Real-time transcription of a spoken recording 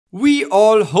We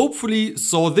all hopefully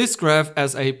saw this graph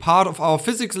as a part of our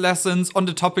physics lessons on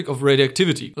the topic of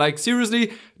radioactivity. Like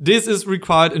seriously, this is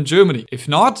required in Germany. If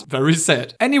not, very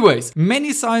sad. Anyways,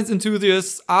 many science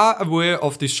enthusiasts are aware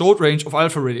of the short range of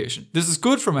alpha radiation. This is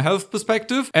good from a health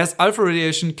perspective, as alpha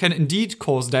radiation can indeed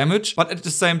cause damage, but at the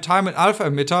same time an alpha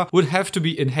emitter would have to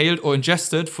be inhaled or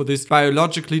ingested for this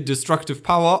biologically destructive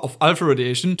power of alpha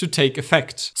radiation to take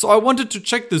effect. So I wanted to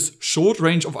check this short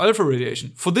range of alpha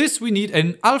radiation. For this we need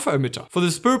an alpha emitter. For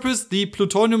this purpose, the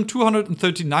Plutonium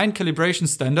 239 calibration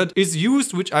standard is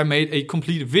used, which I made a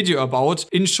complete video about.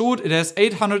 In short, it has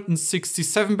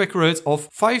 867 becquerels of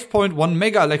 5.1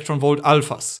 mega electron volt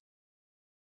alphas.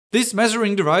 This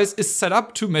measuring device is set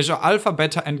up to measure alpha,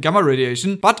 beta and gamma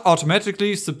radiation, but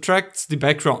automatically subtracts the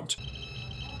background.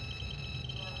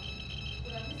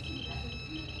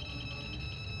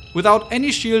 Without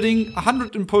any shielding,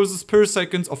 100 impulses per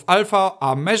second of alpha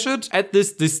are measured at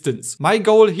this distance. My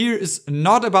goal here is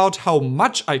not about how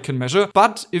much I can measure,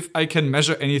 but if I can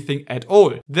measure anything at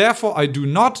all. Therefore, I do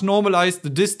not normalize the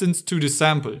distance to the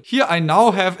sample. Here I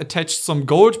now have attached some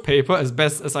gold paper as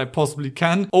best as I possibly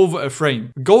can over a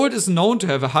frame. Gold is known to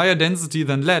have a higher density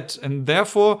than lead and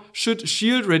therefore should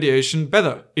shield radiation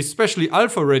better, especially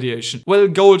alpha radiation. Well,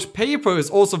 gold paper is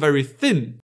also very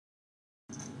thin.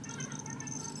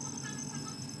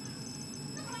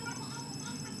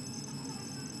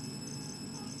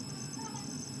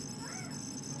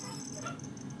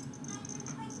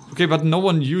 Okay, but no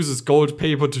one uses gold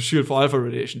paper to shield for alpha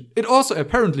radiation. It also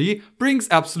apparently brings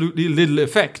absolutely little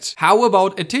effect. How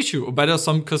about a tissue, or better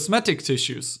some cosmetic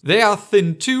tissues? They are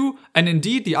thin too, and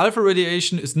indeed the alpha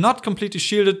radiation is not completely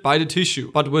shielded by the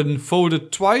tissue. But when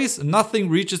folded twice, nothing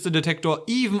reaches the detector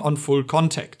even on full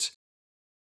contact.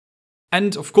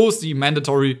 And of course the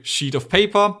mandatory sheet of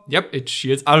paper, yep, it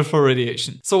shields alpha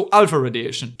radiation. So alpha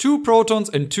radiation, 2 protons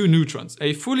and 2 neutrons,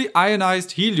 a fully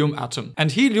ionized helium atom.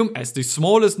 And helium, as the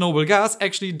smallest noble gas,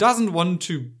 actually doesn't want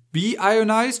to be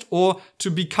ionized or to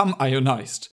become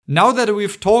ionized. Now that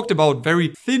we've talked about very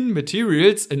thin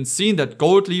materials and seen that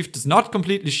gold leaf does not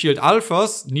completely shield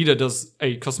alphas, neither does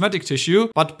a cosmetic tissue,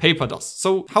 but paper does.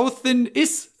 So how thin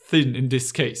is thin in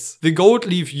this case? The gold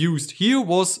leaf used here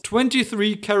was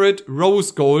 23 karat rose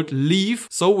gold leaf,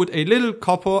 so with a little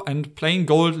copper and plain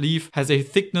gold leaf has a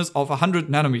thickness of 100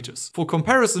 nanometers. For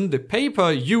comparison, the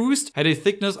paper used had a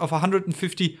thickness of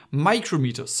 150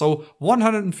 micrometers, so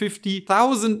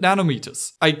 150,000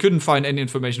 nanometers. I couldn't find any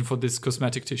information for this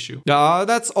cosmetic tissue.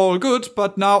 That's all good,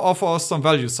 but now offer us some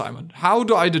value, Simon. How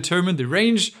do I determine the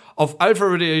range of alpha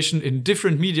radiation in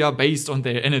different media based on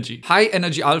their energy? High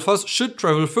energy alphas should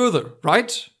travel further,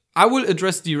 right? I will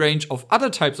address the range of other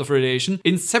types of radiation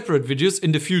in separate videos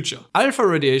in the future. Alpha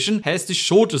radiation has the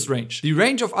shortest range. The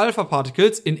range of alpha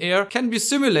particles in air can be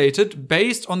simulated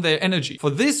based on their energy. For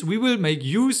this, we will make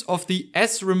use of the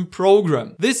SRIM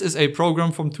program. This is a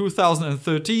program from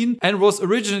 2013 and was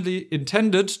originally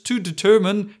intended to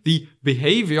determine the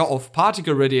behavior of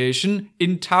particle radiation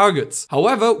in targets.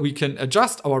 However, we can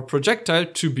adjust our projectile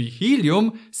to be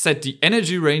helium, set the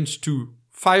energy range to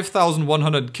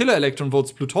 5100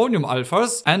 kiloelectronvolts plutonium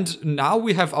alphas, and now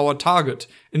we have our target.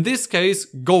 In this case,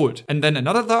 gold. And then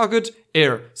another target,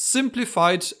 air,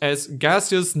 simplified as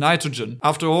gaseous nitrogen.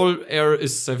 After all, air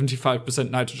is 75%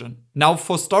 nitrogen. Now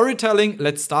for storytelling,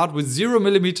 let's start with 0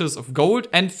 millimeters of gold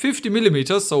and 50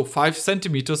 millimeters, so 5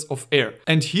 centimeters of air.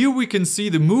 And here we can see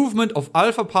the movement of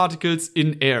alpha particles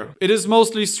in air. It is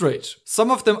mostly straight. Some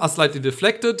of them are slightly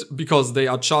deflected because they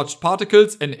are charged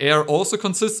particles, and air also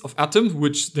consists of atoms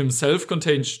which themselves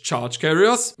contain charge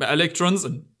carriers, electrons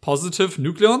and positive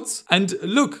nucleons. And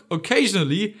look,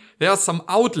 occasionally there are some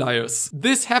outliers.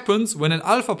 This happens when an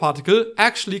alpha particle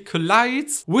actually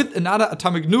collides with another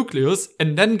atomic nucleus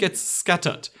and then gets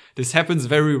scattered. This happens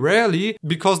very rarely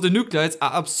because the nuclides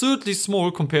are absurdly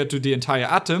small compared to the entire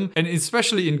atom, and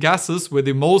especially in gases where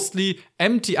the mostly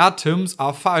empty atoms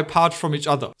are far apart from each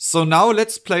other. So now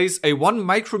let's place a 1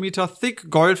 micrometer thick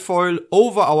gold foil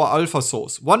over our alpha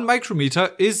source. 1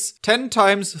 micrometer is 10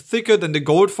 times thicker than the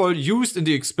gold foil used in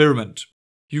the experiment.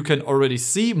 You can already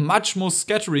see much more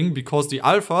scattering because the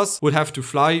alphas would have to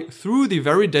fly through the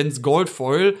very dense gold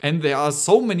foil, and there are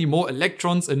so many more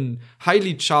electrons and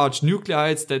highly charged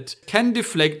nuclides that can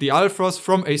deflect the alphas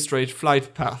from a straight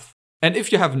flight path. And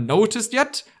if you haven't noticed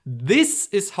yet, this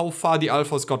is how far the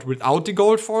alphas got without the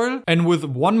gold foil, and with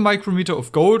 1 micrometer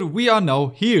of gold we are now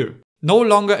here. No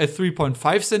longer at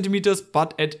 3.5 centimeters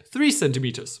but at 3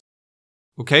 centimeters.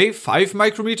 Okay, 5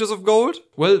 micrometers of gold?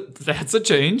 Well, that's a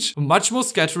change. Much more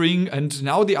scattering, and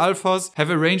now the alphas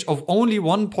have a range of only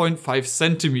 1.5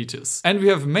 centimeters. And we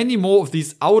have many more of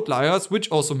these outliers, which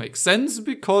also makes sense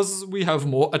because we have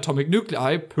more atomic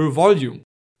nuclei per volume.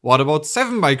 What about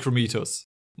 7 micrometers?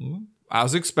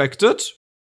 As expected.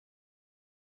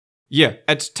 Yeah,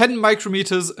 at 10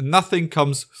 micrometers, nothing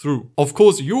comes through. Of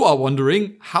course, you are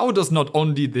wondering, how does not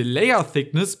only the layer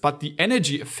thickness, but the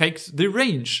energy affect the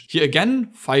range? Here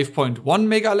again, 5.1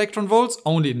 mega electron volts,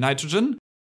 only in nitrogen.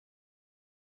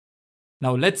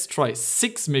 Now let's try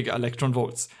 6 mega electron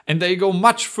volts. And they go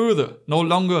much further, no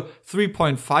longer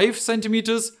 3.5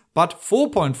 centimeters, but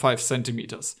 4.5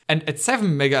 centimeters. And at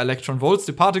 7 mega electron volts,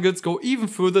 the particles go even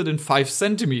further than 5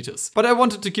 centimeters. But I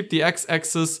wanted to keep the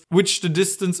x-axis, which the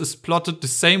distance is plotted the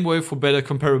same way for better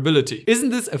comparability. Isn't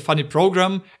this a funny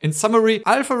program? In summary,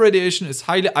 alpha radiation is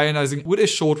highly ionizing with a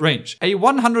short range. A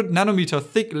 100 nanometer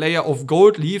thick layer of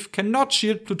gold leaf cannot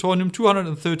shield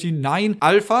plutonium-239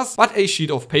 alphas, but a sheet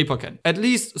of paper can. At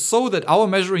least so that our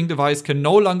measuring device can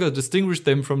no longer distinguish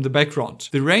them from the background.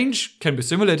 The range can be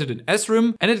simulated in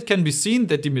SRIM, and it can be seen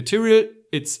that the material,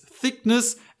 its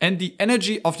thickness, and the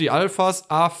energy of the alphas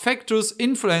are factors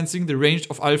influencing the range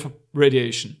of alpha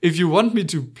radiation. If you want me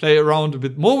to play around a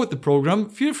bit more with the program,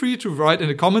 feel free to write in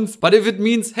the comments, but if it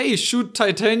means, hey, shoot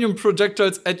titanium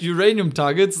projectiles at uranium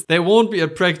targets, there won't be a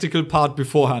practical part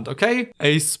beforehand, okay?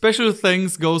 A special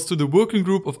thanks goes to the Working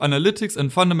Group of Analytics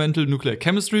and Fundamental Nuclear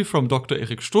Chemistry from Dr.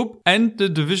 Erik Strupp and the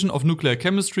Division of Nuclear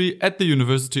Chemistry at the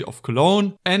University of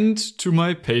Cologne, and to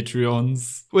my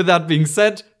Patreons. With that being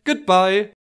said,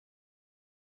 goodbye!